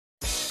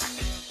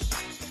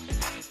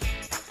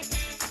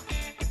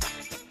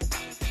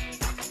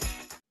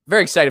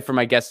very excited for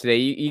my guest today.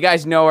 You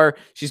guys know her.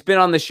 She's been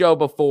on the show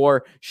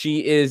before.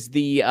 She is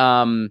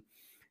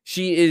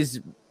she is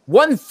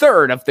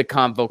 1/3 of the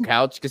Convo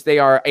Couch because they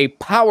are a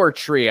power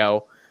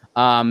trio.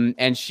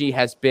 And she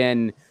has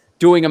been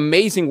doing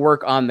amazing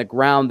work on the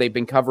ground. They've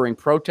been covering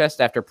protest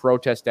after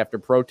protest after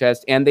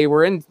protest, and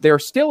they're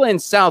still in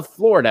South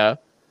Florida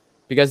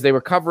because they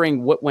were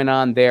covering what went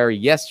on there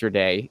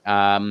yesterday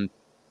in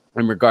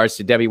regards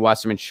to Debbie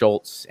Wasserman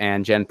Schultz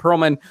and Jen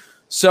Perlman.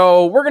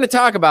 So we're going to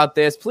talk about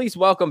this. Please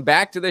welcome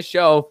back to the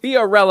show,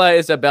 Fiorella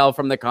Isabel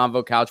from the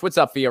Convo Couch. What's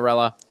up,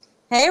 Fiorella?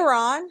 Hey,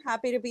 Ron.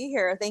 Happy to be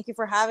here. Thank you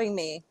for having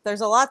me.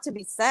 There's a lot to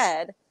be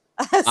said.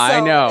 I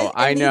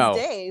know.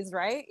 These days,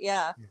 right?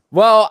 Yeah.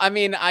 Well, I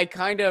mean, I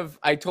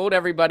told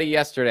everybody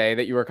yesterday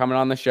that you were coming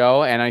on the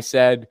show, and I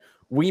said,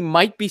 we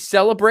might be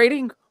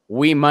celebrating,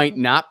 we might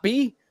not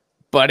be,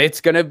 but it's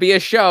going to be a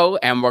show,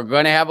 and we're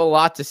going to have a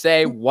lot to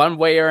say one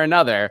way or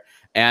another.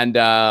 And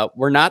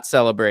we're not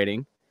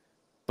celebrating,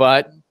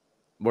 but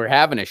we're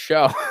having a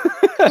show.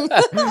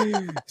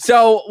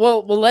 So,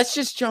 well, let's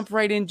just jump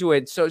right into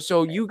it.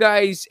 So you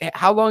guys,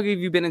 how long have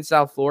you been in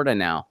South Florida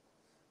now?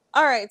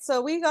 All right,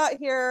 so we got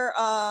here.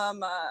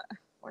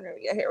 When did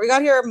we get here? We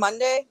got here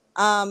Monday.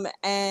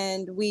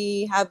 And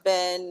we have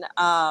been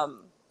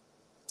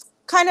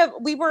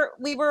we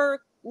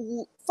were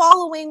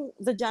following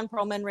the Jen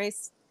Perlman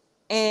race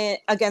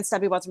against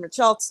Debbie Wasserman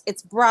Schultz.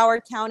 It's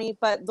Broward County,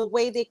 but the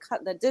way they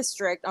cut the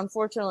district,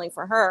 unfortunately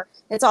for her,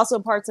 it's also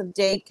parts of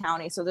Dade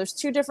County. So there's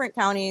two different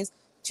counties,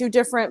 two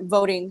different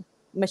voting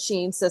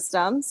machine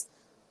systems,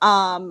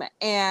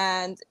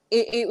 and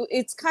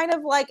it's kind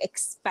of like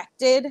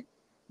expected.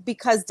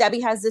 Because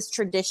Debbie has this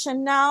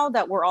tradition now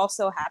that we're all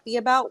so happy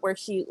about where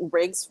she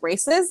rigs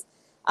races.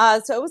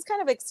 So it was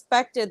kind of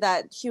expected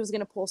that she was going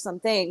to pull some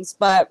things.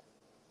 But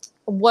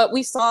what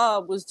we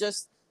saw was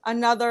just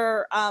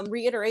another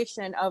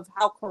reiteration of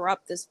how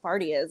corrupt this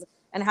party is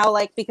and how,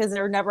 because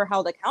they're never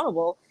held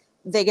accountable,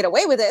 they get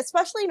away with it,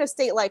 especially in a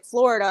state like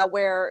Florida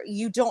where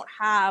you don't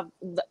have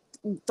the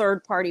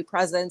third-party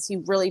presence.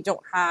 You really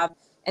don't have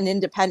an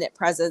independent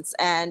presence.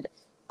 And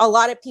a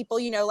lot of people,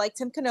 like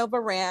Tim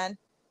Canova ran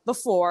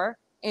before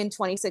in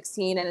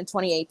 2016 and in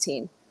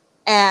 2018.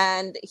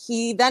 And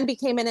he then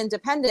became an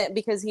independent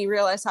because he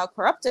realized how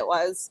corrupt it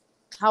was.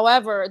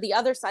 However, the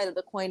other side of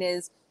the coin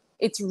is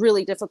it's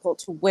really difficult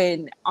to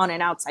win on an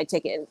outside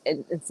ticket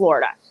in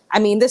Florida. I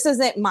mean, this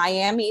isn't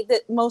Miami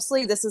that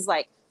mostly. This is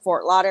like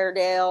Fort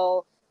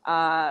Lauderdale,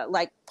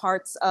 like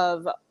parts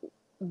of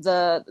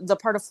the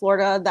part of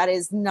Florida that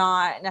is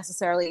not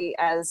necessarily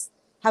as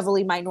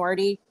heavily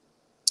minority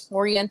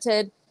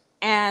oriented.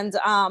 And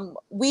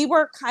we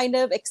were kind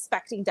of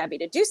expecting Debbie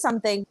to do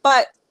something,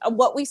 but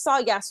what we saw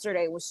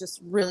yesterday was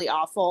just really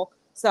awful.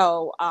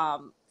 So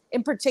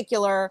in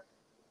particular,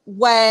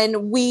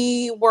 when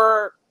we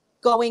were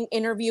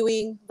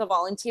interviewing the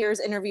volunteers,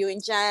 interviewing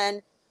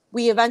Jen,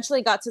 we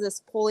eventually got to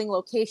this polling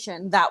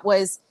location that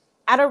was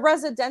at a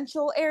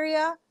residential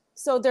area.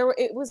 So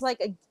it was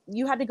like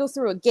you had to go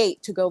through a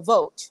gate to go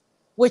vote,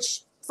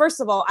 which, first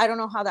of all, I don't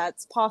know how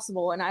that's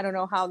possible, and I don't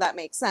know how that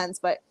makes sense,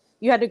 but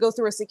you had to go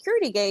through a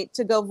security gate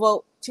to go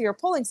vote to your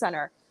polling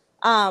center.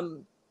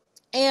 And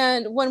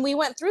when we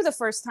went through the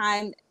first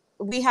time,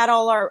 we had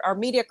all our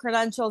media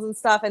credentials and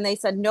stuff, and they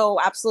said, no,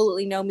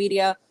 absolutely no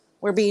media.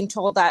 We're being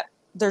told that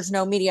there's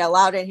no media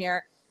allowed in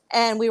here.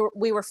 And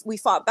we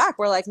fought back.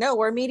 We're like, no,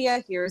 we're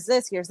media. Here's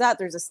this, here's that.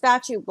 There's a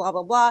statue, blah,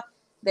 blah, blah.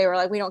 They were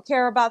like, we don't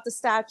care about the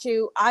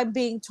statue. I'm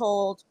being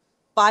told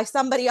by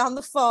somebody on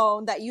the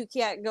phone that you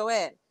can't go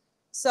in.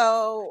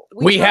 So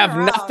we have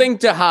nothing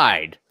to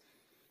hide.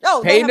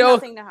 No, they have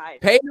nothing to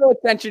hide. Pay no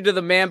attention to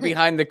the man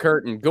behind the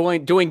curtain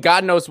doing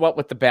God knows what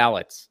with the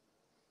ballots.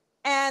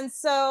 And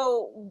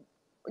so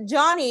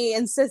Johnny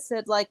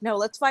insisted, no,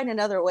 let's find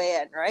another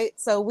way in, right?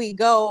 So we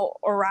go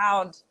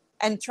around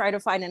and try to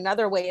find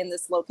another way in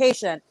this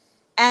location.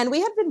 And we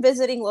have been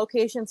visiting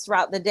locations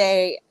throughout the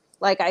day,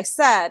 like I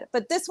said,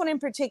 but this one in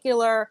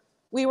particular,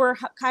 we were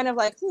kind of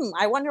like,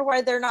 I wonder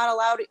why they're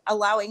not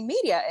allowing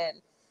media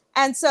in.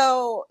 And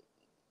so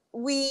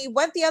we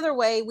went the other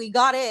way. We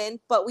got in,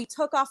 but we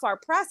took off our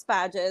press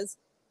badges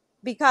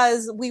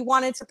because we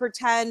wanted to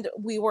pretend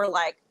we were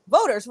like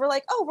voters. We're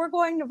like, oh, we're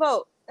going to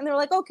vote. And they're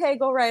like, okay,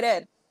 go right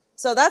in.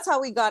 So that's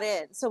how we got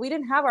in. So we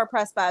didn't have our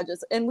press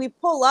badges. And we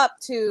pull up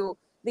to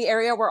the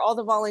area where all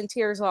the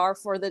volunteers are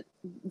for the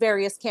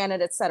various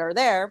candidates that are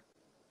there.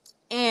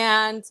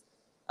 And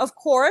of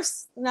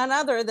course, none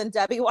other than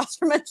Debbie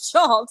Wasserman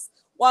Schultz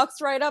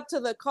walks right up to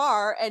the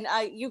car, and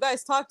you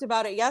guys talked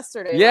about it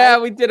yesterday. Yeah,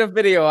 right? We did a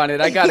video on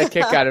it. I got a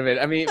kick out of it.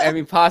 I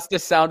mean, Pasta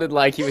sounded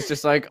like he was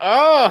just like,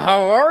 "Oh,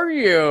 how are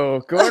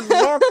you? Good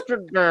luck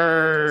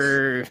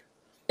today."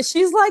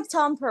 She's like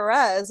Tom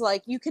Perez.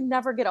 Like, you can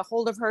never get a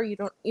hold of her. You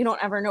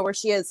don't ever know where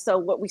she is. So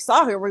what we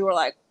saw her, we were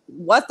like,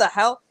 "What the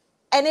hell?"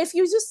 And if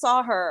you just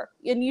saw her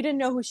and you didn't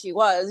know who she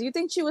was, you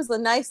think she was the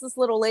nicest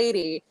little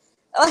lady.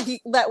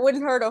 like that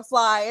wouldn't hurt a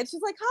fly. And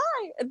she's like,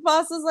 hi. And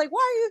Pasta's like, why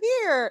are you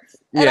here?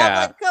 And I'm Yeah.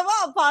 like, come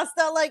on,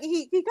 Pasta. Like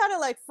he kind of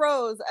like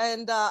froze,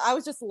 and I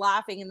was just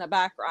laughing in the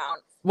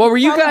background. Well, were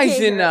you Probably guys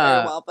can't in hear it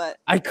very well, but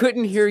I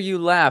couldn't hear you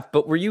laugh,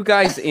 but were you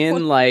guys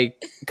in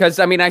like, because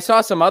I mean, I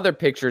saw some other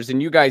pictures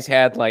and you guys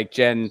had like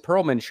Jen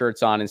Perlman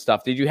shirts on and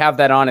stuff. Did you have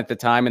that on at the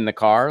time in the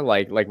car?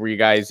 Like were you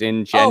guys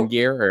in Jen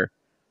gear or?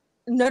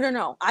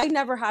 No. I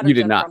never had You a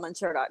did Jen not. Perlman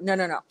shirt on.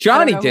 No.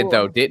 Johnny did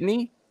though, didn't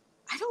he?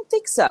 I don't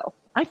think so.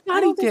 I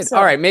thought he did. So.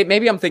 All right,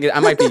 maybe I'm thinking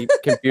I might be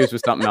confused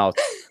with something else.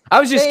 I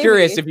was just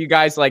curious if you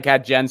guys like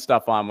had Jen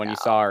stuff on when you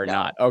saw her or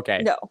not.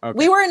 Okay. No. Okay.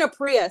 We were in a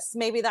Prius.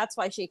 Maybe that's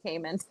why she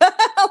came in.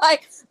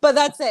 Like, but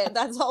that's it.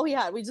 That's all we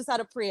had. We just had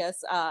a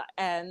Prius.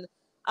 And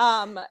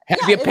have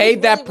you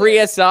paid that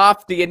Prius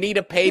off? Do you need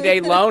a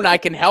payday loan? I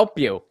can help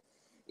you.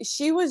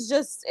 It was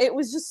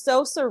just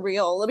so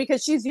surreal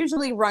because she's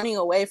usually running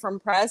away from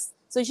press.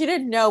 So she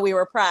didn't know we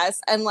were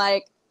press. And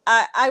like,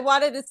 I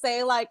wanted to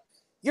say like,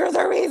 you're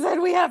the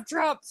reason we have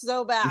Trump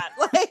so bad.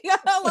 Like,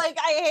 like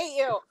I hate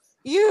you.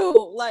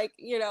 You like,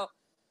 you know.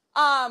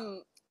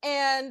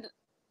 And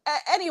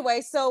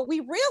anyway, so we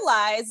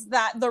realized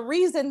that the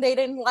reason they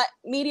didn't let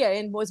media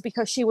in was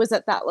because she was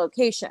at that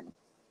location.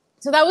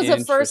 So that was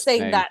the first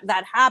thing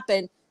that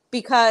happened,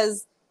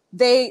 because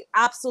they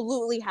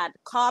absolutely had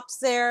cops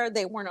there.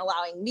 They weren't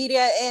allowing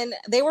media in.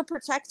 They were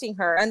protecting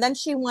her. And then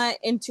she went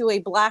into a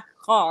black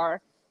car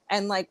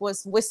and like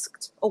was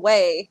whisked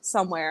away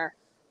somewhere.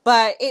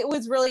 But it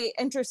was really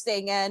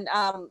interesting. And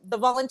the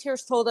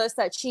volunteers told us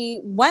that she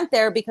went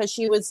there because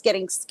she was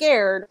getting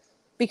scared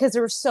because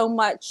there was so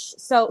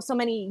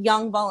many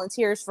young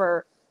volunteers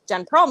for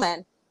Jen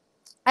Perlman.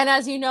 And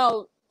as you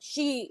know,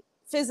 she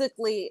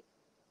physically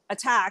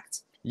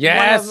attacked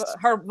one of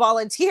her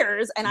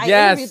volunteers. And I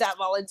interviewed that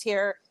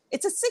volunteer.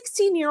 It's a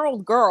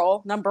 16-year-old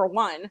girl, number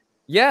one.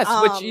 Yes,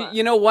 which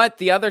you know what?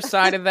 The other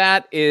side of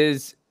that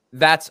is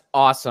that's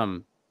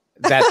awesome.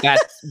 that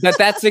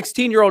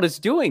 16-year-old is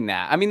doing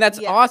that. I mean, that's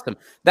awesome.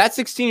 That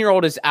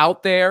 16-year-old is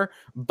out there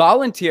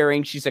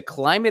volunteering. She's a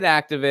climate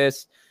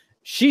activist.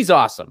 She's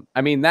awesome.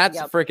 I mean, that's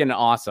freaking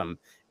awesome.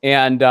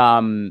 And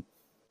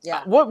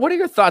what are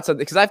your thoughts on,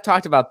 because I've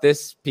talked about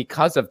this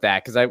because of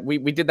that, because we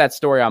did that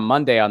story on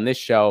Monday on this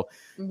show.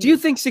 Mm-hmm. Do you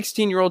think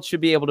 16-year-olds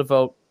should be able to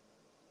vote?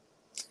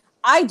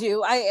 I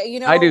do. I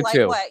do like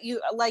too. What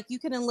you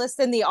can enlist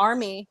in the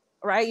army.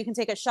 Right, you can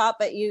take a shot,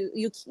 but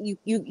you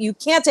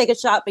can't take a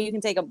shot, but you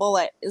can take a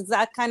bullet. Is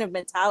that kind of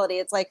mentality?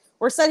 It's like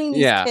we're sending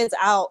these kids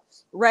out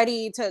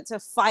ready to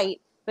fight,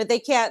 but they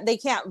can't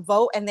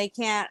vote, and they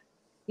can't,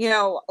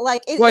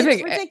 like it's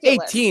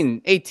ridiculous.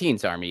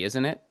 18's army,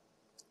 isn't it?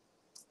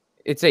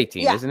 It's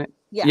 18, isn't it?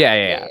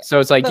 Yeah. So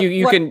it's like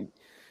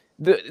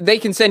they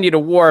can send you to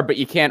war, but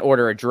you can't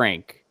order a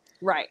drink,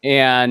 right?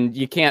 And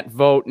you can't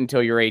vote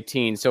until you're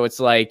 18. So it's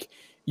like,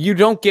 you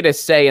don't get a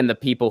say in the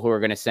people who are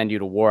going to send you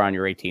to war on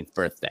your 18th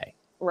birthday.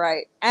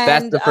 Right. And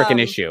that's the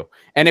freaking issue.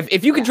 And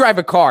if you can drive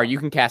a car, you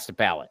can cast a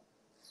ballot.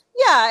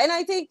 Yeah. And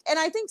I think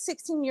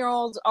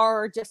 16-year-olds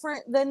are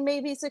different than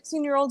maybe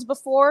 16-year-olds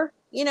before,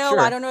 Sure.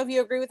 I don't know if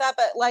you agree with that,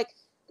 but like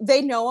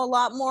they know a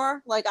lot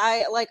more. Like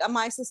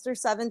my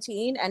sister's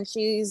 17 and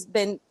she's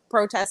been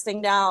protesting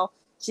now.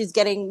 She's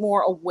getting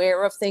more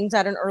aware of things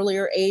at an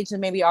earlier age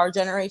than maybe our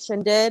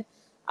generation did.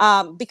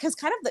 Because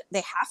kind of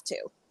they have to.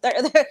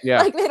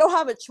 Like they don't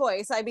have a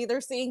choice. I mean,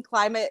 they're seeing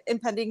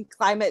impending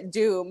climate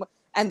doom,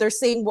 and they're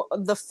seeing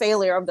the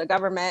failure of the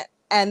government,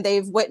 and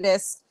they've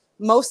witnessed,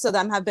 most of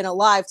them have been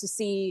alive to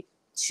see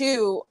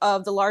 2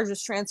 of the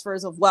largest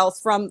transfers of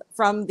wealth from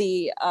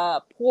the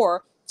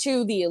poor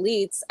to the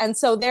elites. And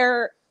so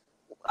they're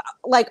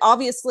like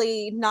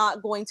obviously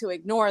not going to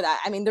ignore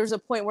that. I mean, there's a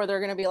point where they're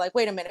going to be like,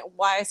 wait a minute,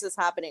 why is this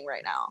happening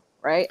right now?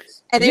 Right.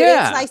 And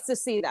it's nice to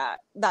see that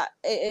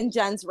in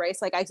Jen's race,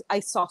 like I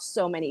saw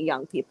so many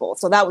young people.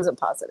 So that was a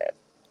positive.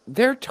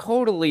 They're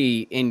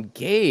totally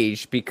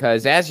engaged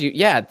because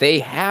they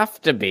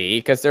have to be,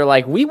 because they're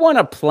like, we want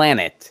a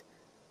planet.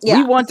 Yeah.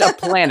 We want a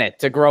planet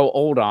to grow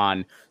old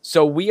on.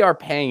 So we are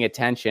paying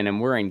attention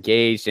and we're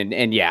engaged. And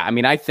I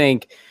mean, I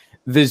think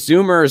the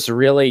Zoomers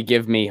really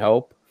give me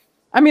hope.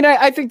 I mean,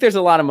 I think there's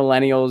a lot of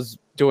millennials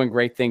doing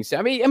great things.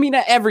 I mean,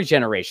 every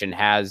generation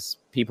has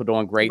people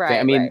doing great things.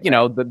 I mean,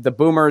 the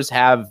boomers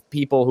have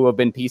people who have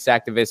been peace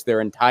activists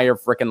their entire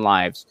freaking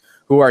lives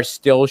who are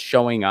still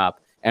showing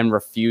up and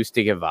refuse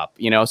to give up,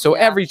 So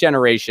every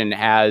generation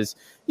has,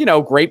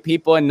 great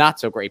people and not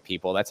so great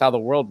people. That's how the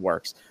world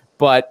works.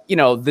 But, the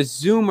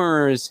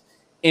Zoomers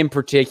in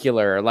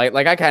particular, like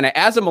I kind of,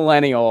 as a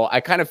millennial,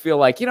 I kind of feel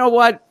like, you know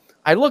what?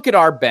 I look at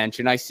our bench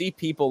and I see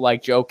people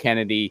like Joe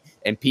Kennedy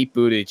and Pete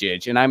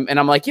Buttigieg, and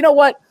I'm like, you know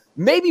what?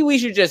 Maybe we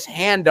should just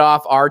hand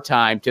off our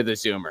time to the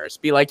Zoomers.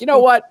 Be like, you know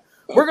what?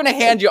 We're going to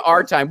hand you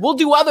our time. We'll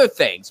do other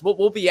things.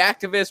 We'll be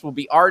activists. We'll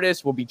be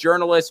artists. We'll be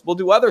journalists. We'll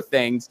do other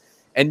things.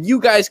 And you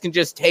guys can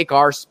just take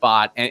our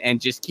spot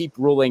and just keep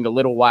ruling a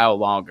little while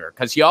longer,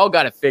 because y'all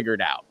got it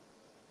figured out.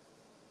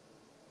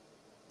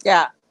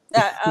 Yeah.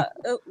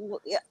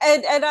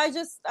 And I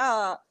just,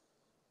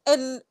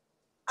 and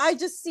I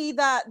just see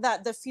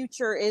that the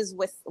future is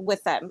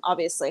with them,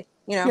 obviously,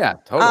 you know. Yeah,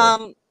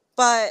 totally.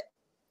 But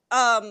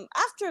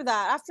after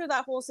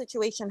that whole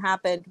situation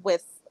happened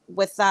with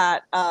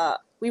that,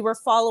 we were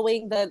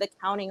following the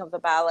counting of the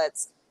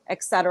ballots,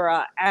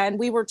 etc., and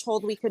we were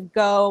told we could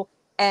go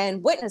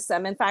and witness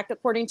them. In fact,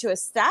 according to a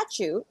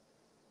statute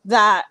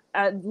that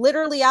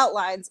literally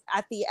outlines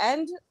at the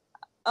end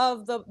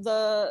of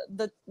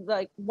the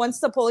like once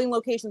the polling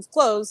locations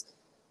close,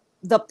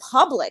 the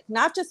public,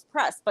 not just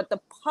press, but the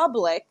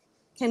public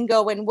can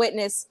go and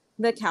witness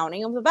the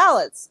counting of the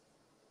ballots.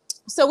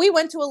 So we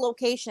went to a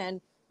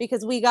location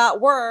because we got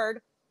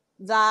word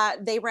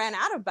that they ran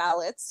out of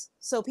ballots.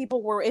 So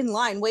people were in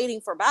line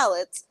waiting for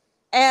ballots.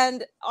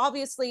 And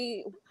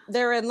obviously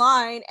they're in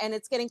line and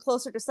it's getting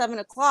closer to 7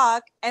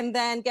 o'clock. And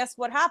then guess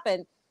what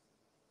happened?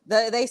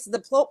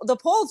 The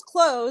polls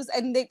closed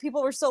and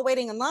people were still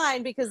waiting in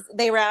line because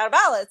they ran out of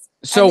ballots.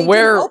 So and they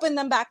didn't open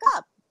them back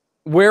up.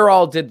 Where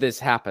all did this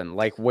happen?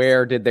 Like,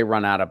 where did they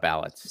run out of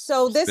ballots?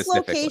 So this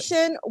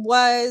location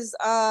was,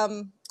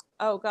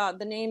 oh God,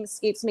 the name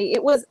escapes me.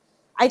 It was,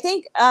 I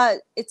think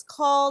it's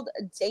called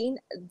Dane.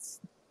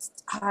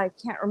 I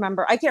can't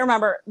remember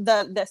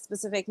the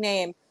specific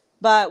name,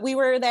 but we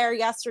were there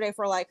yesterday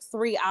for like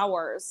 3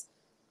 hours.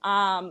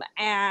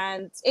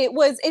 And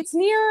it's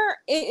near,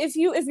 if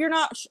you're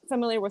not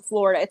familiar with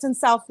Florida, it's in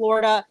South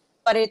Florida,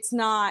 but it's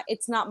not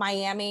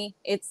Miami.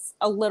 It's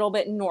a little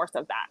bit north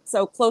of that.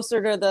 So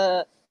closer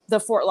to the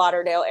Fort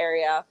Lauderdale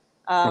area,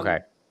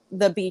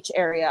 the beach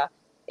area.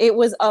 It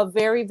was a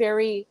very,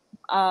 very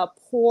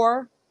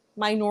poor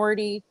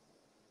minority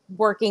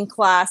working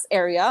class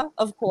area,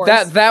 of course.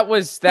 That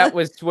was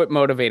what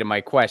motivated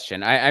my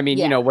question. I mean,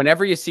 you know,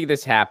 whenever you see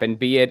this happen,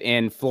 be it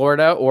in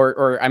Florida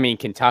or I mean,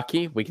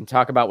 Kentucky, we can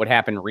talk about what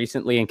happened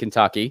recently in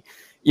Kentucky.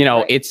 You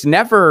know, it's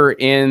never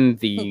in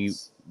the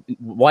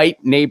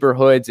white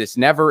neighborhoods. It's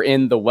never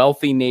in the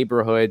wealthy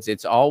neighborhoods.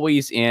 It's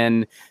always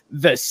in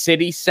the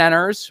city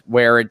centers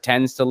where it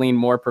tends to lean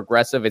more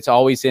progressive. It's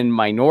always in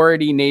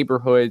minority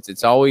neighborhoods.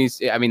 It's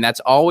always, I mean, that's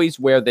always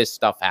where this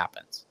stuff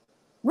happens.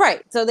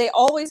 Right. So they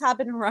always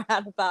happen to run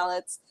out of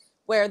ballots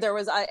where there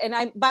was,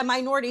 and by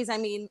minorities, I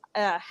mean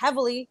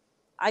heavily,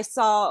 I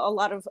saw a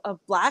lot of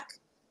Black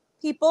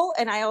people,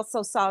 and I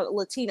also saw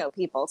Latino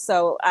people.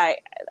 So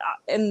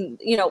and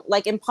you know,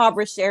 like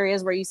impoverished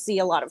areas where you see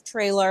a lot of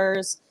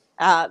trailers,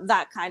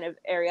 that kind of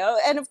area.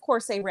 And of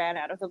course they ran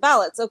out of the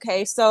ballots.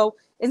 Okay. So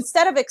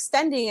instead of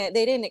extending it,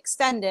 they didn't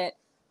extend it.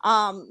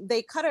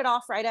 They cut it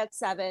off right at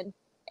 7.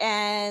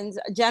 And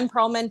Jen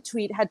Perlman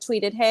had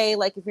tweeted, hey,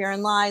 like if you're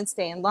in line,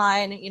 stay in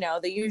line, you know,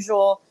 the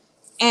usual.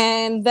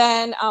 And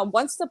then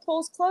once the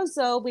polls closed,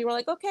 though, we were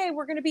like, okay,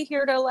 we're going to be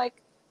here to like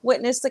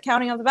witness the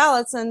counting of the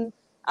ballots. And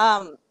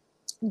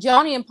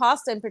Johnny and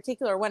Pasta in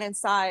particular went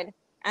inside.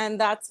 And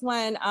that's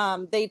when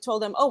they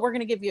told them, oh, we're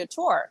going to give you a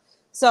tour.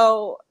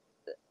 So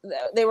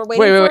they were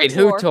waiting for a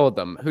tour. Who told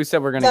them? Who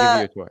said we're going to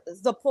give you a tour?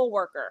 The poll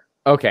worker.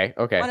 Okay.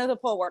 One of the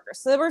poll workers.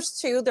 So there was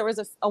 2. There was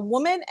a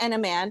woman and a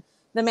man.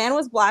 The man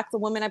was Black. The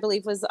woman, I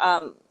believe, was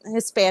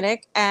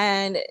Hispanic.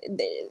 And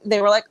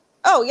they were like,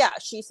 oh, yeah.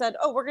 She said,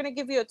 oh, we're going to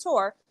give you a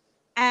tour.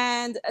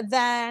 And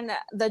then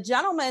the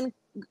gentleman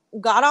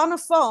got on a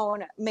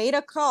phone, made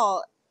a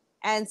call,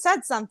 and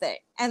said something.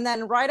 And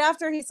then right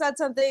after he said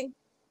something,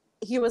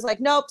 he was like,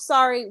 nope,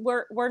 sorry,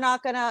 we're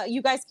not going to,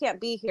 you guys can't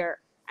be here.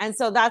 And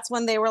so that's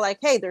when they were like,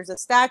 hey, there's a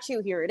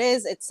statue. Here it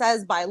is. It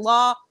says by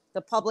law,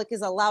 the public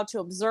is allowed to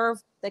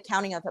observe the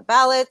counting of the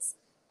ballots.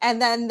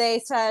 And then they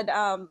said,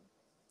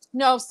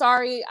 no,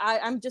 sorry,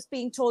 I'm just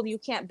being told you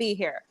can't be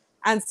here.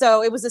 And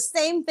so it was the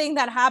same thing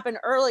that happened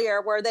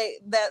earlier where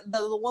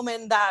the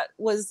woman that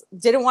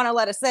didn't want to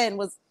let us in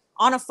was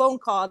on a phone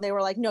call. And they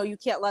were like, no, you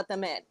can't let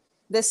them in.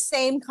 The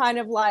same kind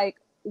of like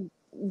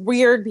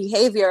weird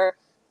behavior.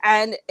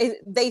 And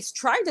they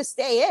tried to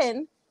stay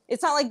in.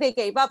 It's not like they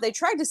gave up. They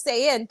tried to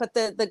stay in, but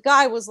the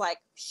guy was like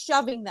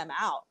shoving them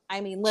out.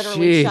 I mean,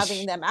 literally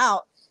shoving them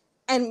out.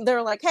 And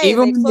they're like, hey,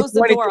 even they closed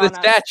the door on us.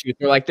 Statute,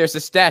 they're like, there's a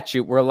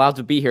statute. We're allowed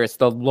to be here. It's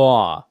the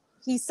law.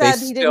 He said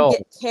he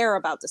didn't care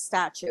about the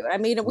statute. I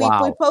mean, we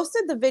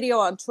posted the video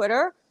on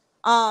Twitter,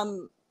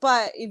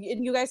 but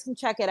you guys can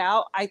check it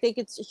out. I think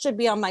it should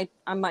be on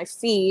my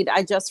feed.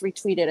 I just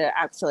retweeted it,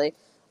 actually.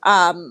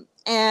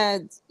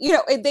 And, you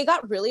know, they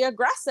got really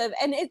aggressive.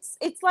 And it's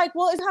like,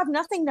 well, if you have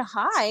nothing to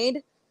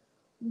hide,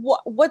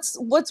 what's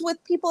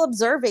with people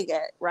observing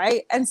it,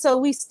 right? And so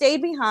we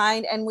stayed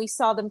behind and we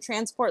saw them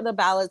transport the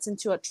ballots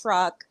into a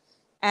truck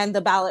and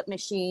the ballot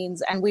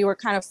machines, and we were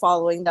kind of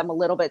following them a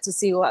little bit to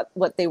see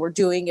what they were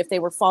doing, if they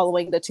were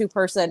following the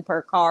 2-person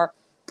per car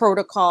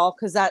protocol,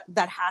 because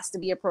that has to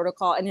be a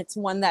protocol, and it's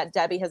one that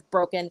Debbie has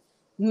broken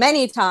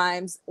many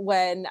times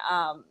when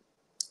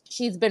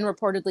she's been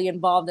reportedly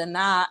involved in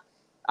that.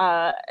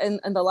 In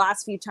the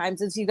last few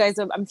times, as you guys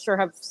have, I'm sure,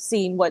 have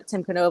seen what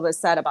Tim Canova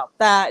said about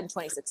that in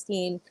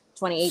 2016,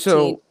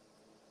 2018.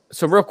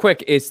 So real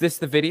quick, is this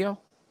the video?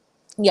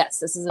 Yes,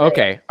 this is the video.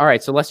 Okay. All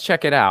right. So let's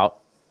check it out.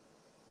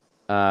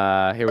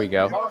 Here we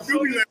go.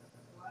 You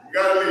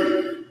gotta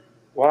leave.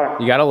 Why?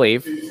 You gotta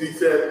leave. She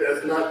said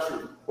that's not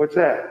true. What's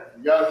that?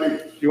 You gotta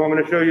leave. You want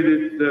me to show you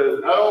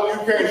the... You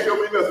can't show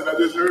me nothing. I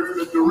just heard from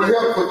the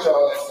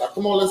director.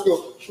 Come on, let's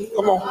go.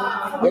 Come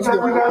on. Let's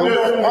go. All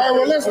right,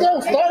 well, let's go.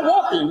 Start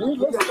walking.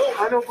 Let's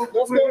go.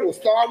 Let's go.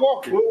 Start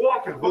walking. We're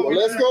walking. Well,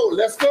 let's go.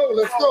 Let's go.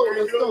 Let's go.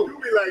 Let's go. Don't do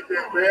me like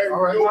that, man.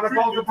 All right. Don't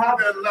treat me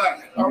that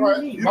lie. All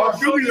right. You don't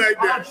do me like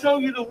that. I'll show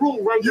you the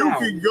rule right You now.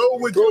 can go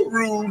with your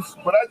rules,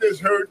 but I just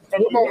heard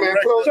from Come on, man.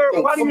 the director.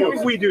 Sir, why do you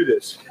think we do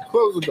this?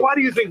 Close the door. Why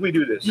do you think we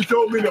do this? You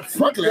told me to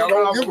fuck Frankly, I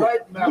don't give a-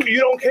 right now. You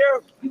don't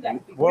care?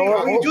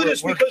 Well, We do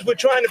this because we're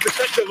trying to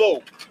protect the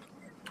vote.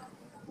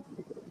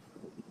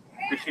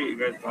 Appreciate you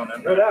guys calling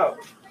in. Get out.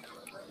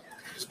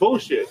 It's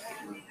bullshit.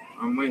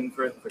 I'm waiting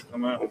for it to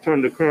come out. I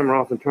turned the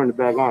camera off and turned it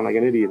back on like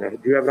an idiot.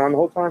 Did you have it on the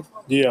whole time?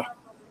 Yeah.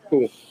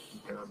 Cool.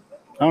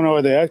 I don't know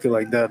why they acted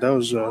like that. That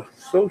was So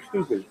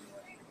stupid.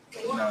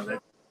 No, they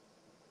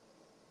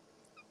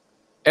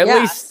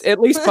At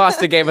least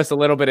Pasta gave us a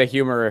little bit of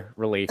humor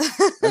relief.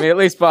 I mean, at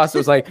least Pasta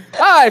was like,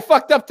 I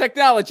fucked up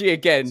technology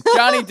again.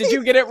 Johnny, did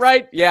you get it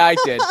right? Yeah, I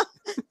did.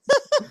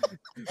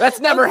 That's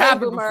never Okay,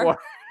 happened Boomer. before.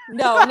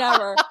 No,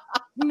 never.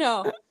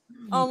 No.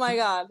 Oh my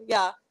God.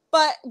 Yeah.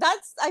 But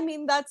that's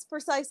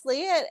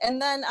precisely it. And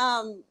then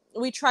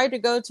we tried to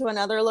go to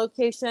another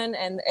location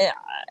and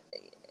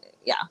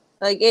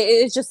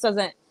it just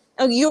doesn't.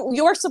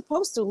 You are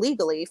supposed to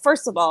legally,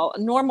 first of all,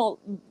 normal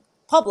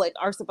public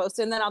are supposed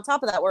to. And then on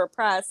top of that, we're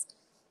oppressed.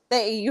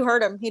 You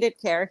heard him. He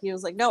didn't care. He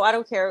was like, no, I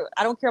don't care.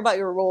 I don't care about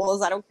your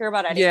rules. I don't care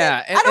about anything.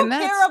 Yeah, I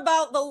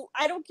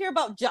don't care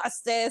about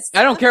justice.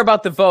 I don't care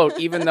about the vote,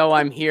 even though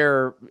I'm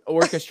here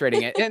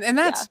orchestrating it. And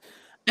that's,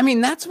 I mean,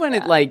 that's when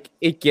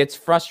it gets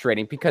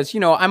frustrating because,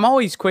 I'm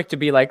always quick to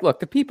be like, look,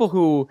 the people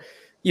who,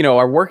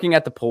 are working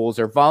at the polls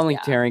or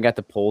volunteering at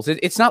the polls,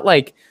 it's not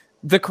like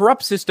the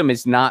corrupt system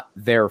is not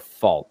their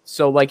fault.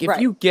 So like, if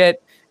you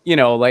get,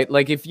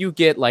 like if you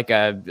get like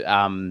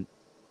a,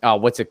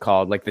 what's it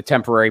called? Like the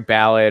temporary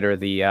ballot or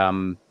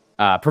the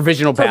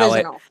provisional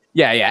ballot.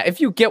 Yeah.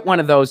 If you get one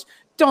of those,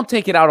 don't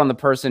take it out on the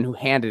person who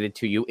handed it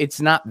to you.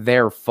 It's not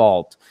their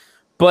fault.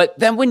 But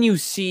then when you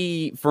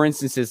see, for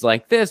instances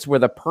like this, where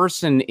the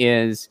person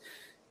is,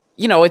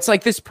 it's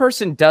like this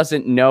person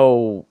doesn't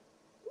know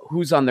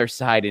who's on their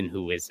side and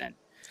who isn't.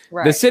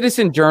 Right. The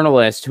citizen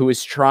journalist who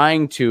is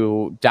trying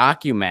to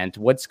document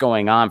what's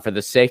going on for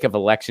the sake of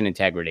election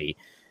integrity,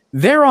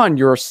 they're on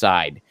your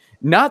side,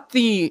 not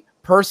the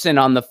person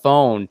on the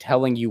phone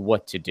telling you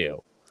what to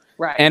do.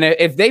 Right. And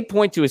if they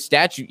point to a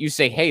statute, you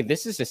say, hey,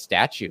 this is a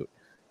statute.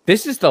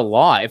 This is the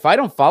law. If I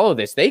don't follow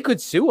this, they could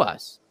sue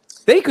us.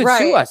 They could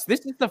sue us.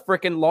 This is the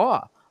freaking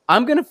law.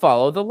 I'm going to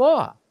follow the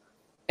law.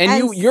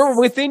 And you're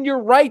within your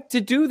right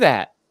to do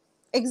that.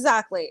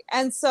 Exactly.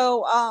 And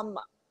so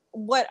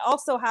what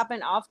also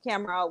happened off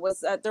camera was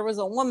that there was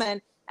a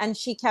woman and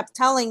she kept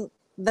telling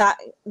that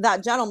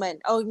gentleman,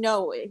 oh,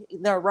 no,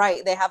 they're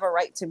right. They have a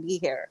right to be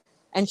here.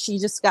 And she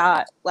just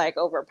got like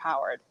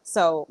overpowered.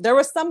 So there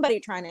was somebody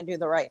trying to do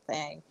the right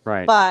thing.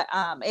 Right. But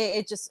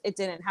it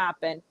didn't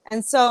happen.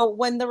 And so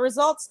when the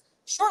results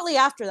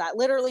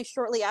literally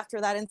shortly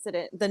after that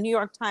incident, the New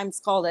York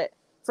Times called it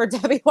for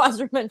Debbie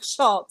Wasserman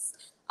Schultz.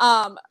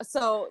 Votes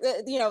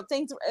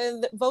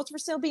were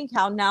still being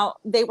counted. Now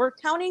they were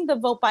counting the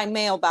vote by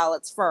mail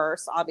ballots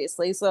first,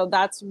 obviously. So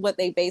that's what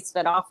they based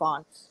it off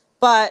on.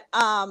 But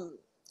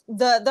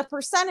the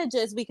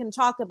percentages we can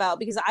talk about,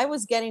 because I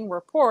was getting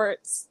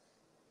reports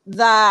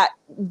that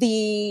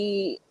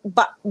the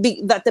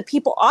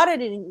people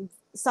auditing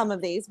some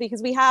of these,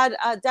 because we had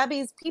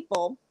Debbie's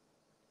people,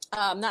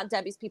 not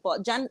Debbie's people,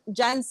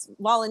 Jen's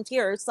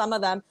volunteers, some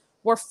of them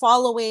were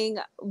following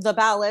the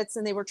ballots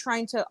and they were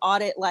trying to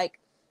audit like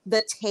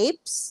the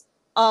tapes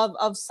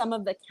of some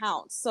of the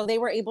counts. So they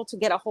were able to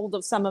get a hold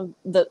of some of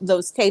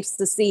those tapes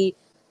to see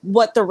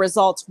what the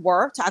results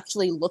were, to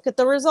actually look at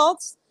the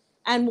results.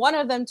 And one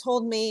of them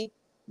told me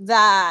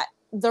that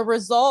the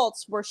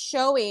results were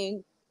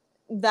showing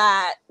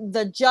that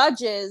the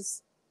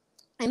judges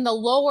in the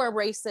lower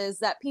races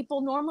that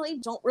people normally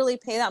don't really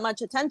pay that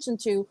much attention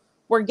to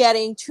were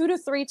getting 2 to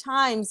 3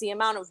 times the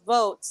amount of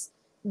votes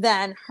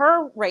than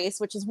her race,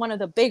 which is one of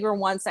the bigger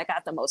ones that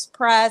got the most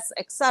press,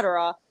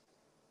 etc.,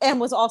 and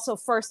was also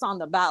first on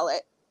the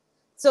ballot.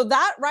 So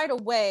that right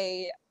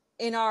away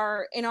in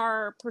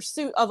our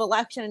pursuit of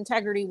election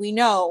integrity, we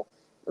know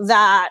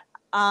that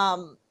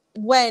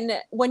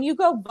when you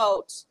go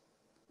vote,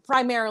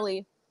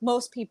 primarily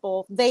most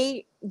people,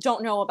 they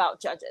don't know about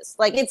judges.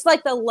 Like it's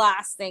like the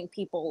last thing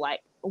people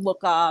like look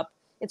up.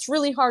 It's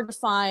really hard to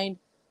find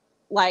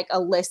like a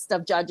list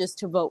of judges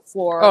to vote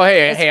for. Oh,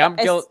 hey,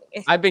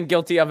 I've been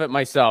guilty of it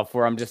myself,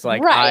 where I'm just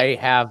like, I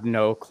have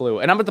no clue.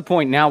 And I'm at the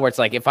point now where it's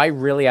like, if I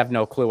really have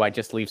no clue, I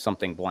just leave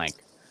something blank.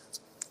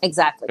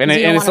 Exactly. And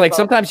it's like,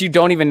 sometimes you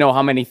don't even know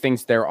how many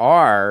things there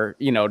are,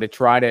 to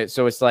try to,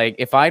 so it's like,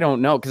 if I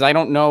don't know, because I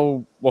don't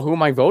know, well, who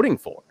am I voting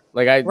for?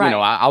 Like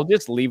I'll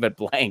just leave it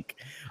blank.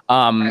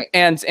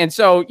 And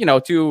so,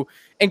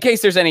 in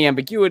case there's any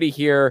ambiguity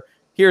here,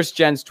 here's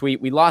Jen's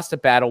tweet. We lost a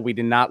battle. We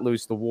did not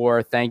lose the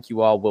war. Thank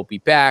you all. We'll be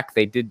back.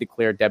 They did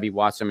declare Debbie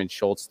Wasserman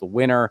Schultz the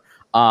winner.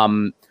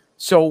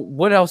 So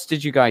what else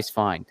did you guys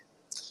find?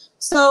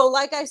 So,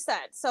 like I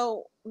said,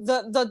 so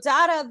the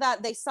data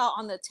that they saw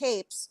on the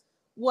tapes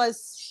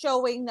was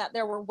showing that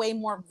there were way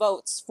more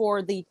votes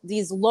for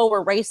these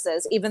lower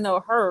races, even though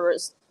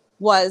hers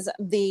was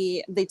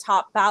the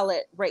top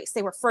ballot race.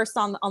 They were first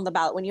on the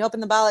ballot. When you open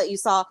the ballot, you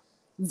saw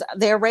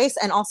their race,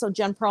 and also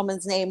Jen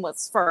Perlman's name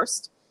was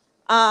first.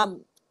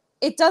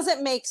 It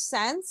doesn't make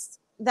sense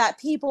that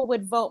people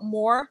would vote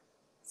more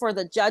for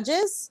the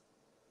judges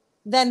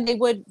than they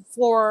would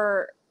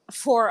for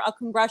a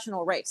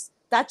congressional race.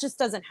 That just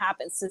doesn't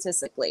happen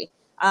statistically.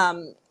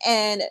 And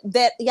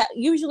that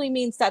usually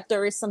means that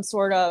there is some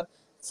sort of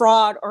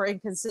fraud or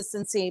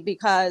inconsistency,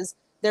 because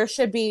there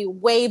should be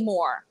way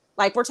more.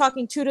 Like, we're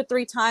talking 2 to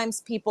 3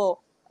 times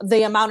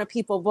the amount of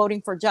people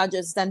voting for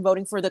judges than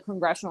voting for the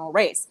congressional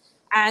race.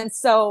 And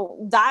so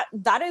that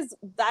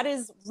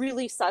is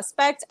really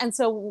suspect. And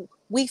so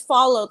we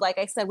followed, like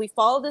I said, we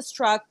followed this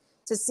truck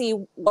to see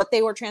what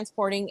they were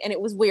transporting. And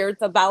it was weird.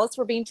 The ballots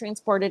were being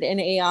transported in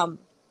a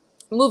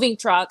moving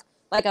truck,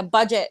 like a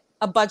budget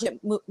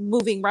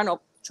moving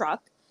rental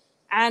truck.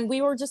 And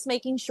we were just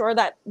making sure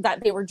that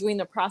they were doing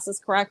the process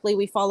correctly.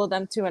 We followed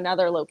them to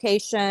another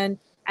location,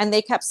 and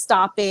they kept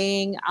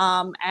stopping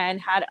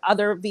and had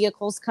other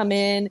vehicles come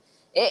in.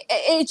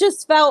 It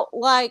just felt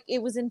like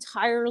it was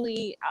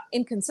entirely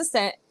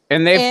inconsistent.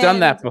 And they've done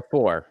that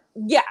before.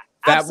 Yeah,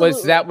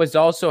 absolutely. That was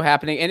also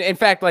happening. And in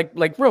fact,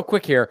 like real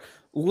quick here,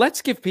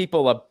 let's give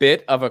people a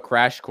bit of a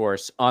crash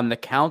course on the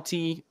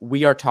county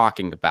we are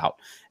talking about.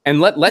 And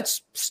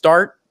let's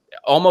start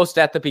almost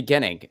at the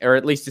beginning, or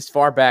at least as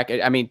far back.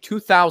 I mean,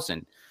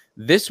 2000.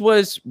 This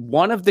was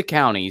one of the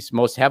counties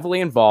most heavily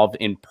involved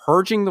in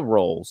purging the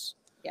rolls.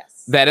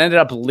 Yes. That ended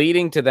up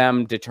leading to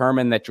them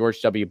determine that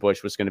George W.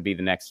 Bush was going to be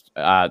the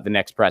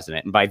next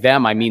president. And by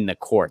them, I mean the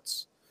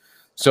courts.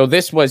 So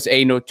this was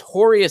a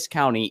notorious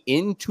county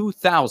in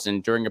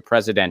 2000 during a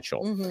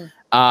presidential.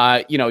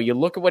 Mm-hmm. You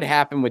look at what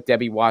happened with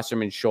Debbie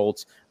Wasserman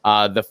Schultz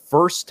the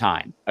first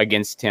time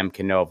against Tim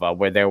Canova,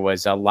 where there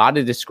was a lot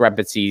of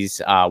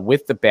discrepancies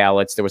with the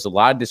ballots. There was a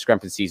lot of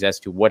discrepancies as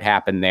to what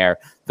happened there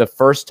the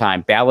first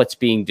time. Ballots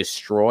being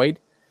destroyed,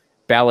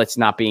 ballots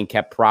not being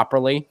kept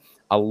properly.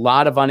 A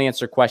lot of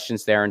unanswered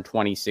questions there in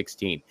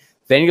 2016.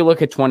 Then you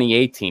look at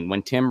 2018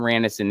 when Tim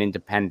ran as an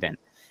independent,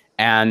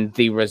 and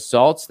the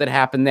results that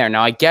happened there.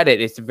 Now, I get it.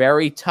 It's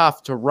very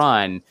tough to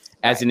run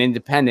as an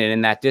independent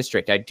in that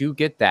district. I do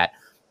get that.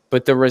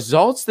 But the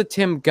results that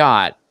Tim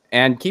got,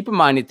 and keep in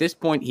mind, at this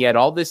point, he had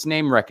all this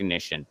name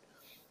recognition,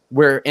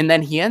 and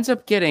then he ends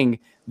up getting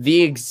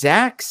the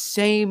exact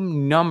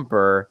same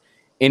number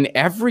in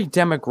every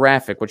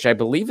demographic, which I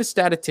believe a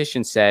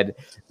statistician said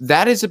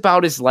that is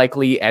about as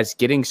likely as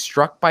getting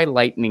struck by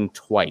lightning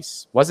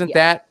twice. Wasn't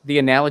that the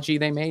analogy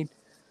they made?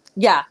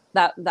 Yeah,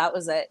 that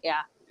was it.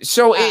 Yeah.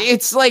 So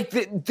it's like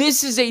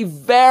this is a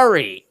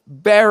very,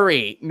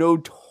 very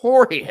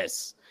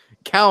notorious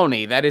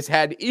county that has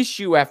had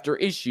issue after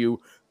issue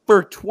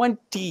for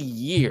 20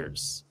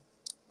 years.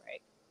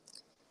 Right.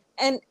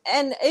 And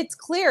it's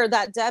clear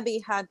that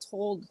Debbie had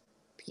told,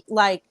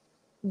 like,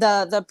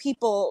 the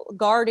people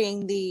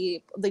guarding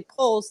the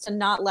polls to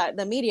not let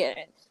the media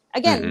in.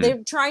 Again,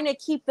 they're trying to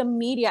keep the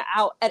media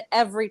out at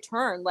every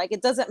turn. Like,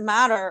 it doesn't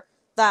matter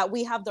that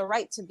we have the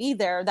right to be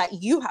there,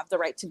 that you have the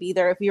right to be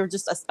there if you're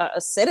just a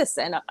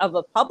citizen of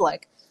the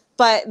public.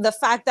 But the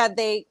fact that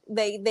they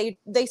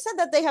said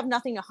that they have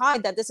nothing to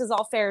hide, that this is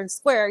all fair and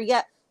square,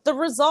 yet the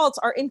results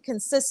are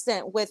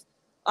inconsistent with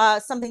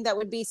something that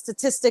would be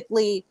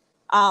statistically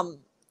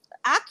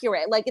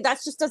accurate. Like, that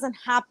just doesn't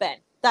happen.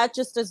 That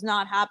just does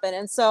not happen.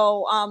 And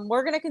so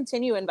we're going to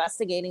continue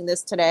investigating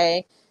this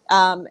today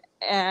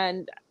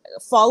and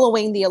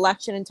following the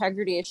election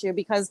integrity issue,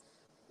 because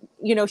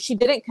she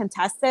didn't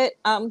contest it.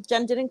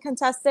 Jen didn't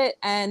contest it.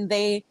 And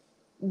they,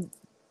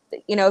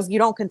 if you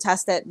don't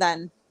contest it,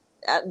 then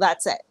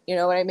that's it. You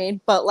know what I mean?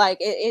 But like,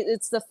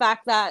 it's the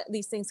fact that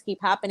these things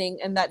keep happening,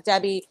 and that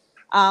Debbie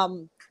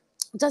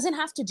doesn't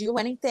have to do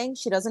anything.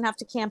 She doesn't have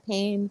to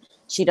campaign.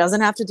 She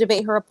doesn't have to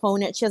debate her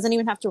opponent. She doesn't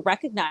even have to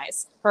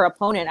recognize her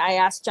opponent. I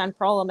asked Jen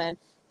Perlman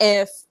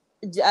if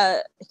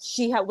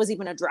she was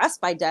even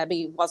addressed by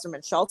Debbie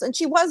Wasserman Schultz, and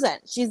she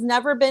wasn't. She's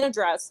never been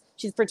addressed.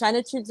 She's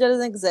pretended she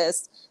doesn't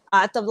exist.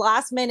 At the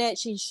last minute,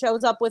 she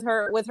shows up with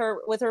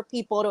her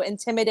people to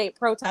intimidate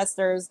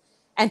protesters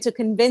and to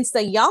convince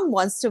the young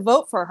ones to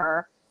vote for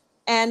her.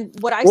 And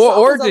what I saw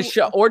or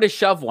to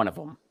shove one of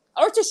them,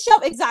 or to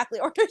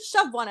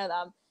shove one of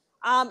them.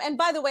 And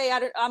by the way,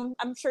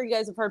 I'm sure you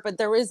guys have heard, but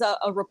there is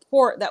a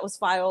report that was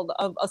filed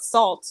of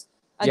assault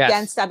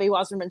against Debbie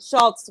Wasserman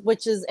Schultz,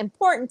 which is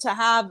important to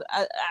have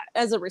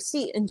as a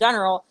receipt in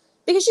general,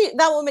 because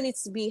that woman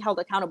needs to be held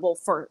accountable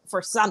for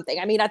something.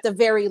 I mean, at the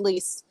very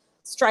least,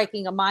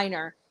 striking a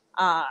minor,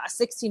 a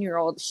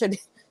 16-year-old should be,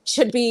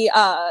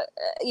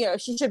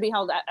 she should be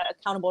held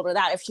accountable to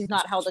that if she's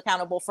not held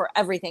accountable for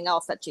everything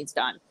else that she's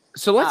done.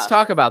 So let's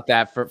talk about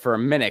that for a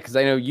minute, because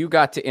I know you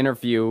got to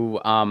interview.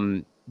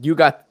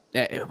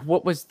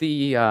 What was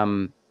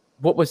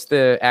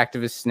the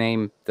activist's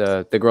name?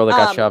 The girl that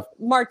got shoved?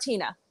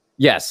 Martina.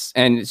 Yes,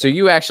 and so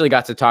you actually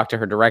got to talk to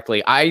her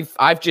directly.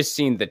 I've just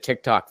seen the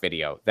TikTok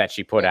video that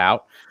she put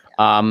out,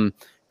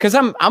 because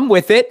I'm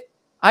with it.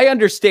 I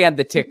understand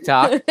the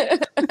TikTok.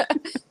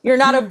 You're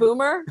not a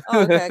boomer? Oh,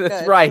 okay, good.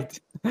 That's right.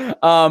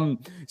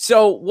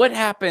 So what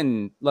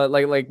happened?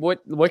 Like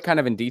what kind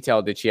of in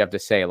detail did she have to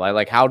say?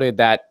 Like how did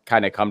that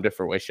kind of come to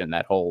fruition,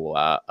 that whole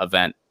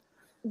event?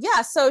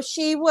 Yeah, so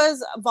she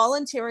was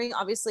volunteering,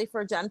 obviously,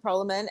 for Jen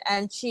Perlman,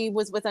 and she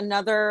was with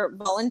another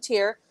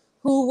volunteer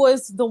who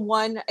was the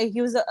one.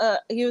 He was a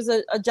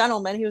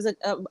gentleman. He was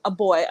a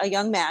boy, a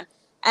young man,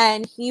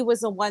 and he was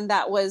the one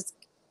that was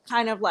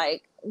kind of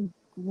like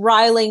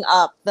riling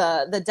up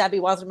the Debbie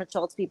Wasserman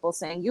Schultz people,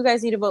 saying, "You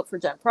guys need to vote for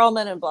Jen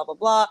Perlman," and blah blah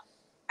blah.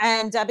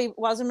 And Debbie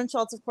Wasserman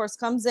Schultz, of course,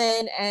 comes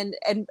in and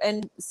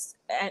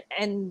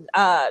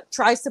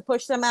tries to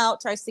push them out,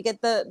 tries to get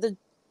the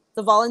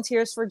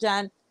volunteers for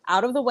Jen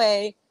out of the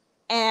way,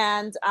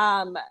 and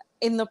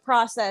in the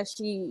process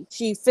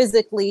she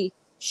physically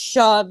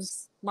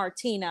shoves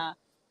Martina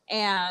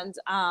and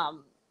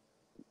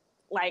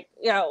like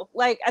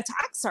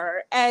attacks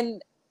her,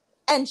 and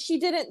she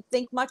didn't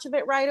think much of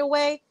it right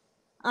away.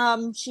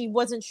 She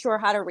wasn't sure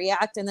how to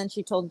react, and then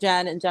she told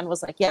Jen, and Jen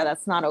was like, yeah,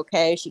 that's not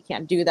okay, she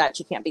can't do that,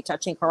 she can't be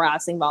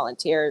harassing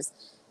volunteers.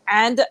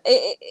 And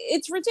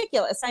it's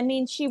ridiculous. I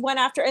mean, she went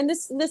after, and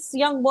this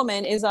young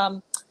woman is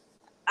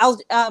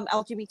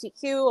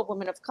LGBTQ, a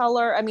woman of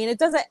color. I mean, it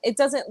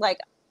doesn't like,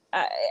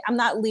 I'm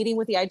not leading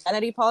with the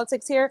identity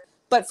politics here,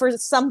 but for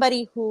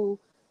somebody who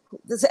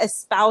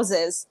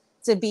espouses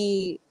to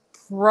be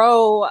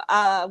pro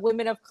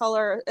women of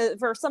color,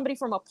 for somebody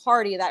from a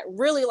party that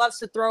really loves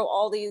to throw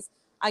all these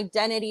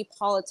identity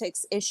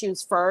politics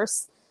issues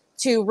first,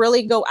 to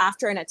really go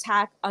after and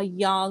attack a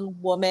young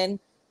woman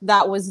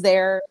that was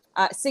there,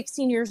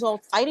 16 years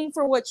old, fighting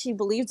for what she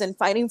believes in,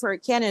 fighting for a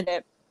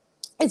candidate.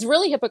 It's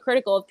really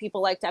hypocritical of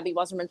people like Debbie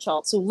Wasserman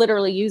Schultz, who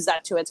literally use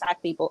that to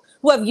attack people,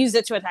 who have used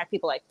it to attack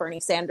people like Bernie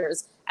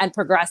Sanders and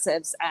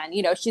progressives. And,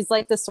 she's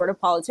like this sort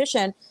of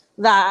politician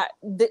that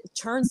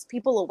turns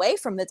people away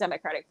from the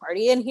Democratic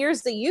Party. And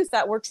here's the youth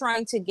that we're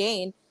trying to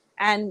gain.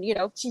 And,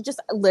 she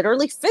just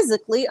literally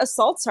physically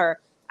assaults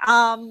her.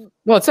 Well,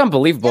 it's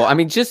unbelievable. Yeah. I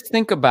mean, just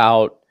think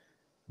about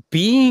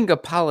being a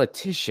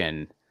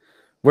politician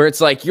where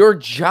it's like your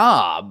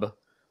job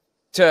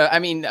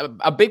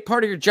a big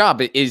part of your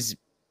job is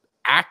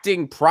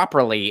acting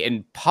properly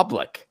in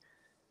public.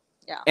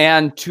 Yeah.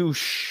 And to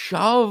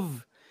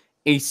shove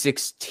a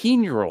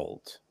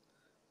 16-year-old,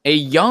 a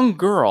young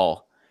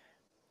girl,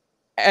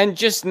 and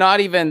just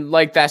not even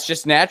like that's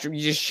just natural.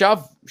 You just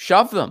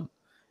shove them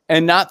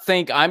and not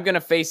think I'm going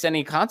to face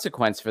any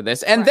consequence for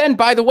this. And then,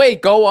 by the way,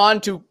 go on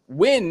to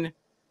win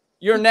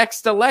your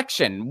next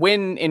election.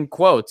 Win in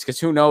quotes, because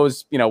who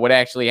knows, what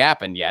actually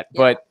happened yet.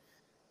 Yeah.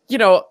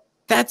 But,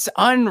 that's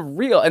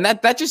unreal. And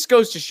that just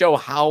goes to show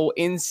how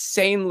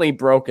insanely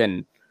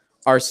broken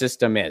our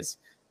system is.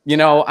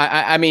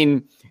 I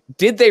mean,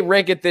 did they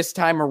rig it this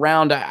time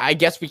around? I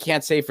guess we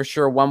can't say for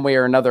sure one way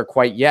or another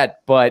quite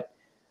yet, but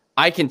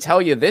I can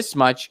tell you this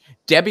much.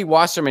 Debbie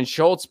Wasserman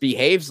Schultz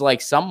behaves like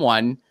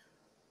someone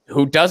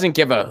who doesn't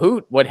give a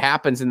hoot what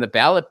happens in the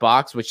ballot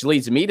box, which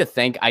leads me to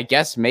think, I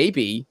guess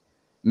maybe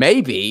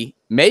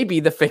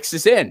the fix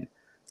is in.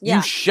 Yeah.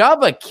 You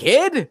shove a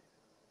kid?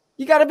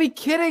 You got to be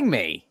kidding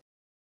me.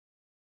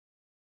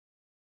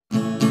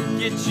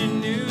 Get your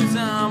news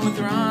on with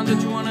Ron.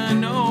 Don't you want to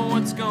know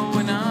what's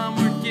going on?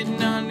 We're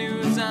getting our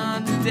news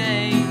on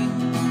today.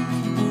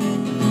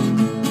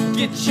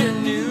 Get your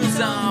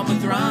news on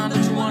with Ron.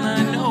 Don't you want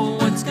to know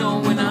what's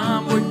going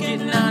on? We're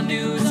getting our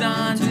news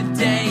on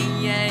today.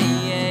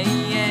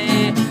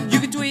 You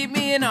can tweet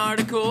me an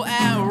article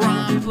at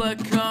Ron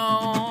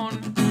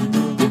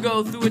Placone. We'll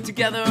go through it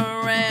together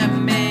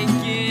and